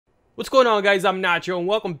What's going on, guys? I'm Nacho, and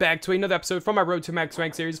welcome back to another episode from my Road to Max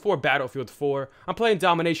Rank series for Battlefield 4. I'm playing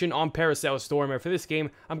Domination on Parasail Storm, and for this game,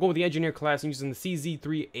 I'm going with the Engineer class and using the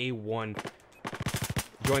CZ3A1.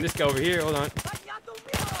 Join this guy over here, hold on.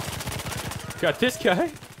 Got this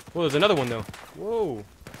guy. Well, there's another one, though. Whoa,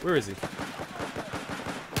 where is he?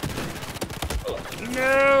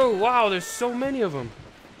 No! Wow, there's so many of them.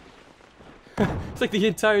 It's like the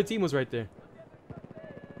entire team was right there.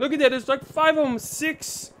 Look at that, there's like 5 of them,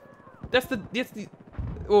 6. That's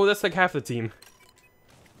like half the team.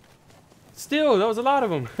 Still, that was a lot of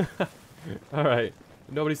them. Alright,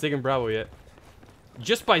 nobody's taking Bravo yet.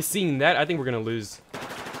 Just by seeing that, I think we're gonna lose.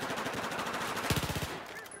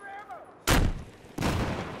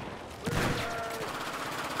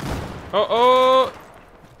 Oh!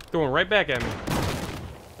 Throwing right back at me.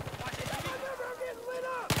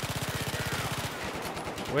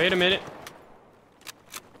 Wait a minute.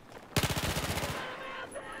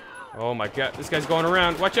 Oh my god, this guy's going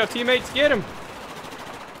around. Watch out, teammates, get him!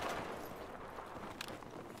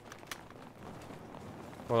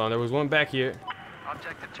 Hold on, there was one back here.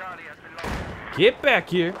 Get back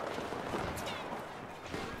here!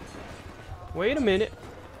 Wait a minute.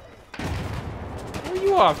 Where are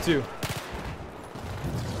you off to?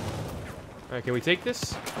 Alright, can we take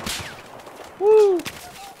this? Woo!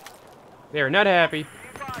 They are not happy.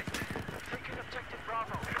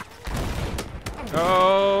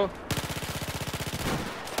 Oh!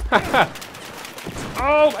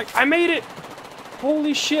 Oh, I made it!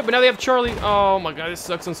 Holy shit, but now they have Charlie. Oh my god, this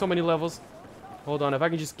sucks on so many levels. Hold on, if I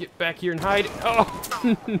can just get back here and hide.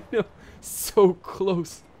 Oh, no. So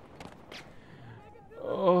close.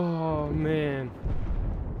 Oh, man.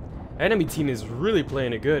 Enemy team is really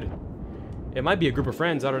playing it good. It might be a group of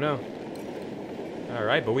friends, I don't know.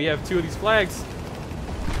 Alright, but we have 2 of these flags.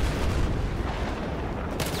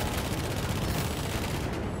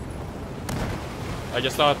 I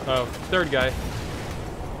just saw a 3rd guy.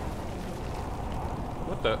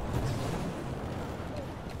 What the?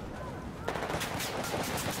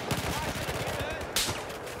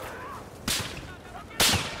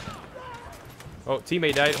 Oh,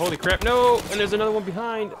 teammate died. Holy crap, no! And there's another one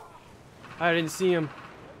behind. I didn't see him.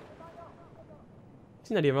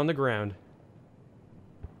 He's not even on the ground.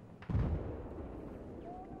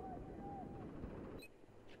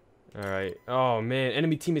 Alright. Oh, man.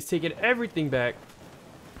 Enemy team is taking everything back.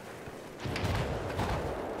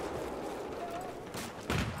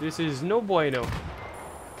 This is no bueno.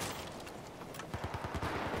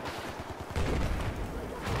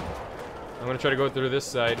 I'm gonna try to go through this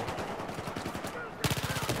side.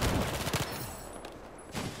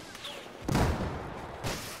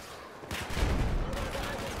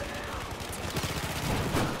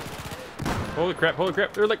 Holy crap, holy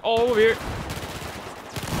crap. They're like all over here.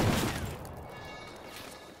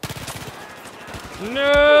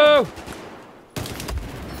 No!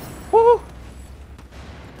 Woo!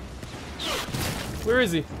 Where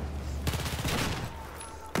is he?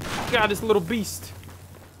 God, this little beast.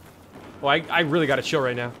 Oh, I really gotta chill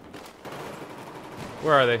right now.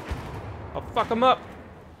 Where are they? I'll fuck them up.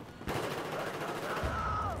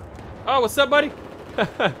 Oh, what's up, buddy?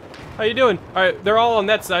 How you doing? Alright, they're all on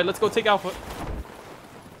that side. Let's go take Alpha.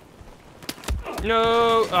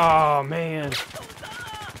 No! Oh, man.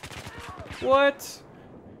 What?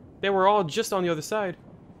 They were all just on the other side.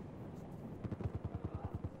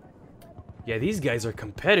 Yeah, these guys are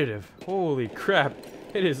competitive. Holy crap.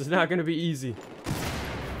 It is not going to be easy.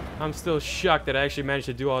 I'm still shocked that I actually managed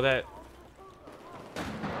to do all that.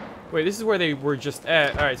 Wait, this is where they were just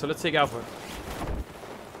at. Alright, so let's take Alpha.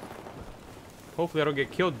 Hopefully I don't get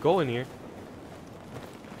killed going here.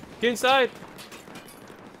 Get inside!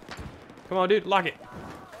 Come on, dude, lock it.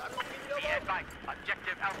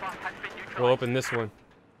 We'll open this one.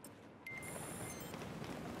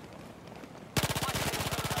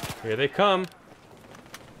 Here they come.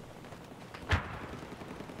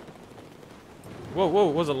 Whoa, whoa,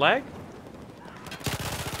 was it lag?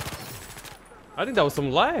 I think that was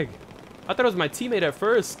some lag. I thought it was my teammate at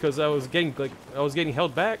first because I was getting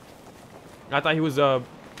held back. I thought he was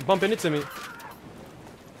bumping into me.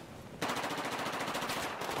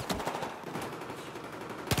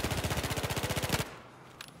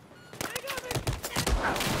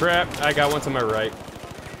 Crap, I got one to my right.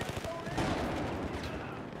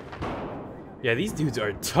 Yeah, these dudes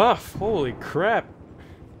are tough. Holy crap.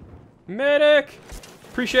 Medic!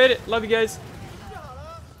 Appreciate it. Love you guys.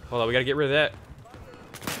 Hold on, we gotta get rid of that.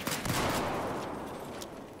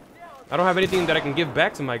 I don't have anything that I can give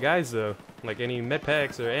back to my guys, though. Like any med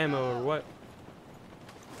packs or ammo or what.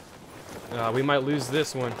 We might lose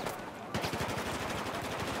this one.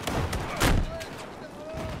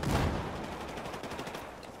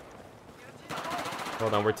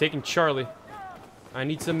 Hold on, we're taking Charlie. I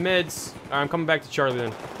need some meds. Alright, I'm coming back to Charlie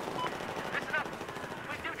then.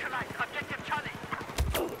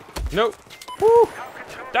 Nope. Woo!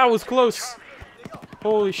 That was close.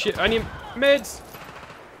 Holy shit, I need meds.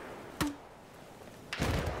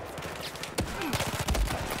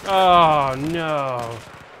 Oh no.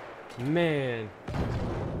 Man.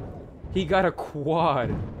 He got a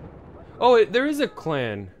quad. Oh, there is a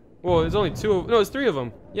clan. Well, there's only two of... No, it's three of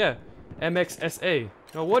them. Yeah. MXSA.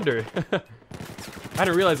 No wonder. I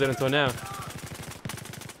didn't realize that until now.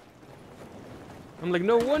 I'm like,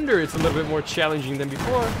 no wonder it's a little bit more challenging than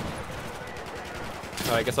before.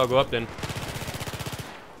 Oh, I guess I'll go up then.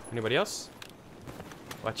 Anybody else?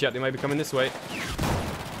 Watch out, they might be coming this way.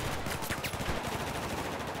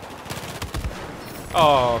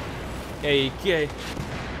 Oh, AK.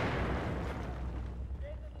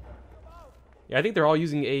 Yeah, I think they're all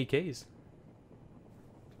using AKs.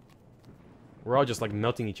 We're all just like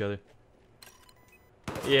melting each other.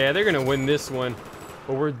 Yeah, they're gonna win this one.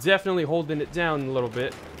 But we're definitely holding it down a little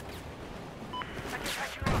bit.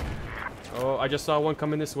 Oh, I just saw one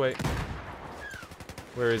coming this way.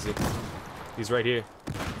 Where is he? He's right here.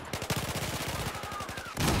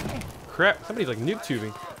 Crap, somebody's like noob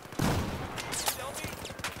tubing.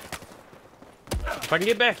 If I can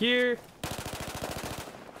get back here.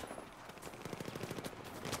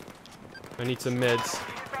 I need some meds.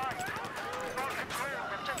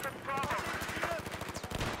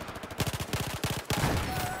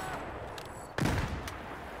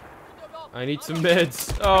 I need some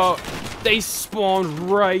meds. Oh, they spawned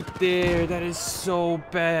right there. That is so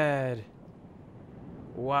bad.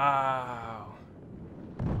 Wow.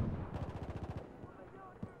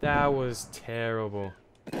 That was terrible.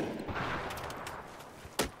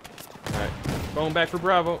 Alright, going back for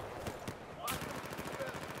Bravo.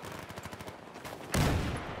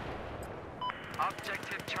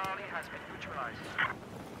 Objective Charlie has been neutralized.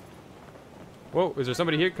 Whoa, is there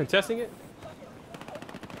somebody here contesting it?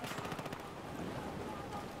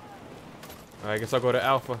 Alright, I guess I'll go to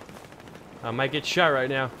Alpha. I might get shot right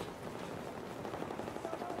now.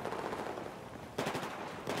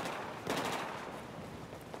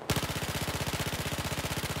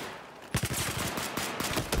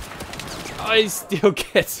 Oh, he still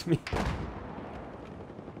gets me.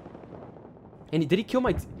 And did he kill my...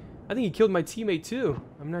 I think he killed my teammate too.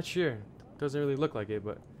 I'm not sure. Doesn't really look like it,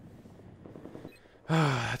 but...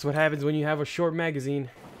 that's what happens when you have a short magazine.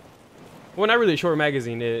 Well, not really a short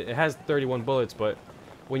magazine. It has 31 bullets, but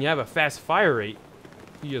when you have a fast fire rate,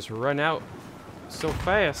 you just run out so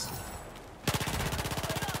fast.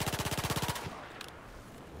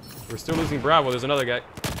 We're still losing Bravo. There's another guy.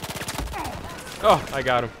 Oh, I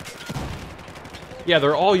got him. Yeah,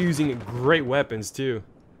 they're all using great weapons, too.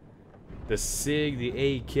 The SIG,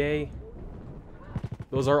 the AK.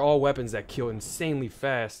 Those are all weapons that kill insanely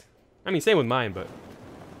fast. I mean, same with mine, but...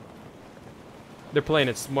 they're playing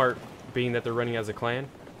it smart, being that they're running as a clan.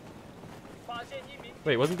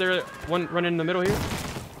 Wait, wasn't there one running in the middle here?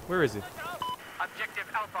 Where is he? Objective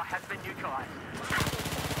Alpha has been neutralized.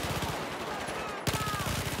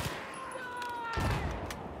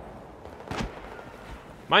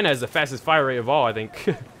 Mine has the fastest fire rate of all, I think.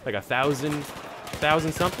 Like 1,000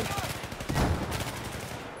 something.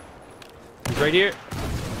 He's right here.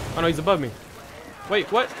 Oh no, he's above me. Wait,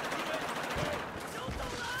 what?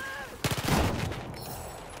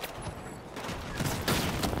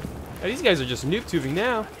 Oh, these guys are just noob tubing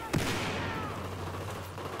now.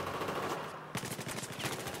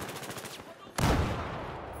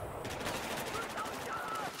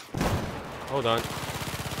 Hold on.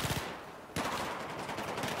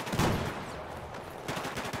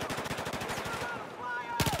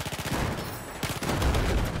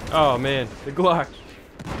 Oh man, the Glock.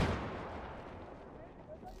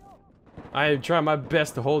 I am trying my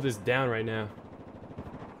best to hold this down right now.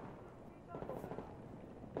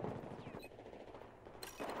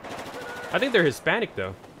 I think they're Hispanic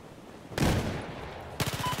though.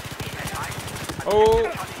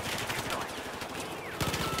 Oh.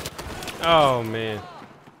 Oh man.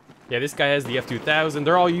 Yeah, this guy has the F2000.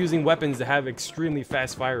 They're all using weapons that have extremely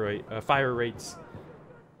fast fire rates.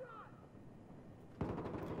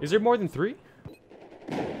 Is there more than 3?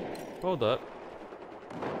 Hold up.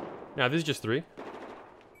 Nah, this is just 3.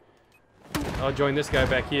 I'll join this guy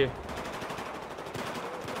back here.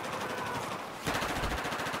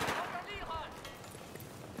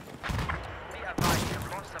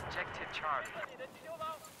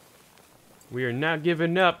 We are not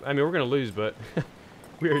giving up. I mean, we're gonna lose, but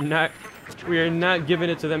we are not giving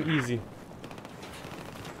it to them easy.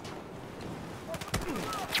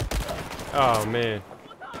 Oh man.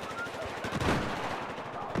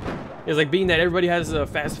 It's like being that everybody has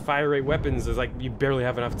fast fire rate weapons, is like you barely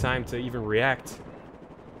have enough time to even react.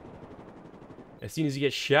 As soon as you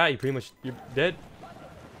get shot, you're dead.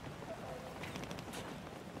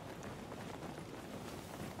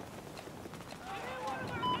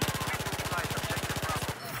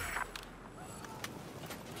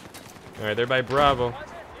 Alright, they're by Bravo.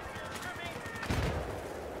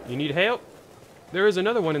 You need help? There is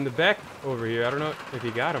another one in the back over here. I don't know if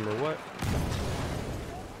you got him or what.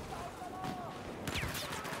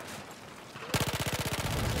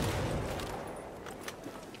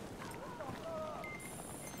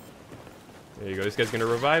 There you go. This guy's gonna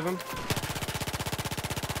revive him.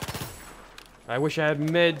 I wish I had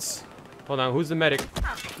meds. Hold on. Who's the medic?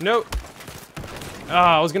 Nope.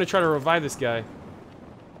 Ah, I was gonna try to revive this guy.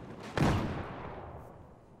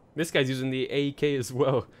 This guy's using the AK as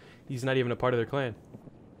well. He's not even a part of their clan.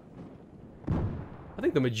 I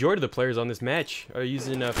think the majority of the players on this match are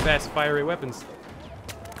using fast fire rate weapons.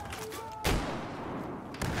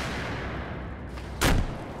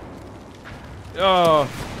 Oh.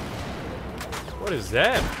 What is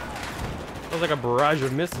that? That was like a barrage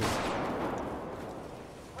of missiles.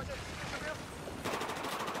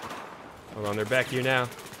 Hold on, they're back here now.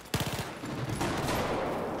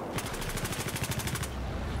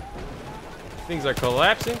 Things are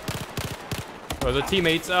collapsing. Oh, the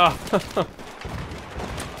teammates. Oh.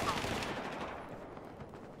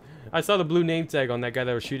 I saw the blue name tag on that guy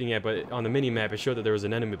that was shooting at, but on the mini map it showed that there was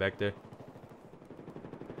an enemy back there.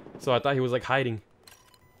 So I thought he was like hiding.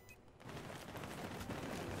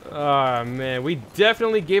 Ah, man, we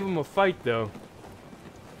definitely gave him a fight though.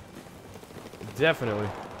 Definitely.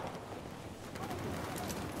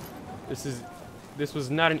 This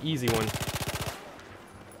was not an easy one.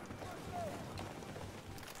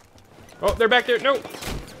 Oh, they're back there. No.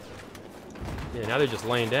 Yeah, now they're just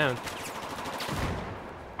laying down.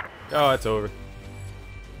 Oh, it's over.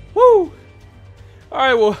 Woo!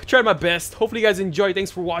 Alright, well, tried my best. Hopefully you guys enjoyed.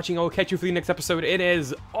 Thanks for watching. I will catch you for the next episode. And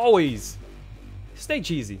as always, stay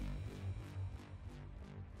cheesy.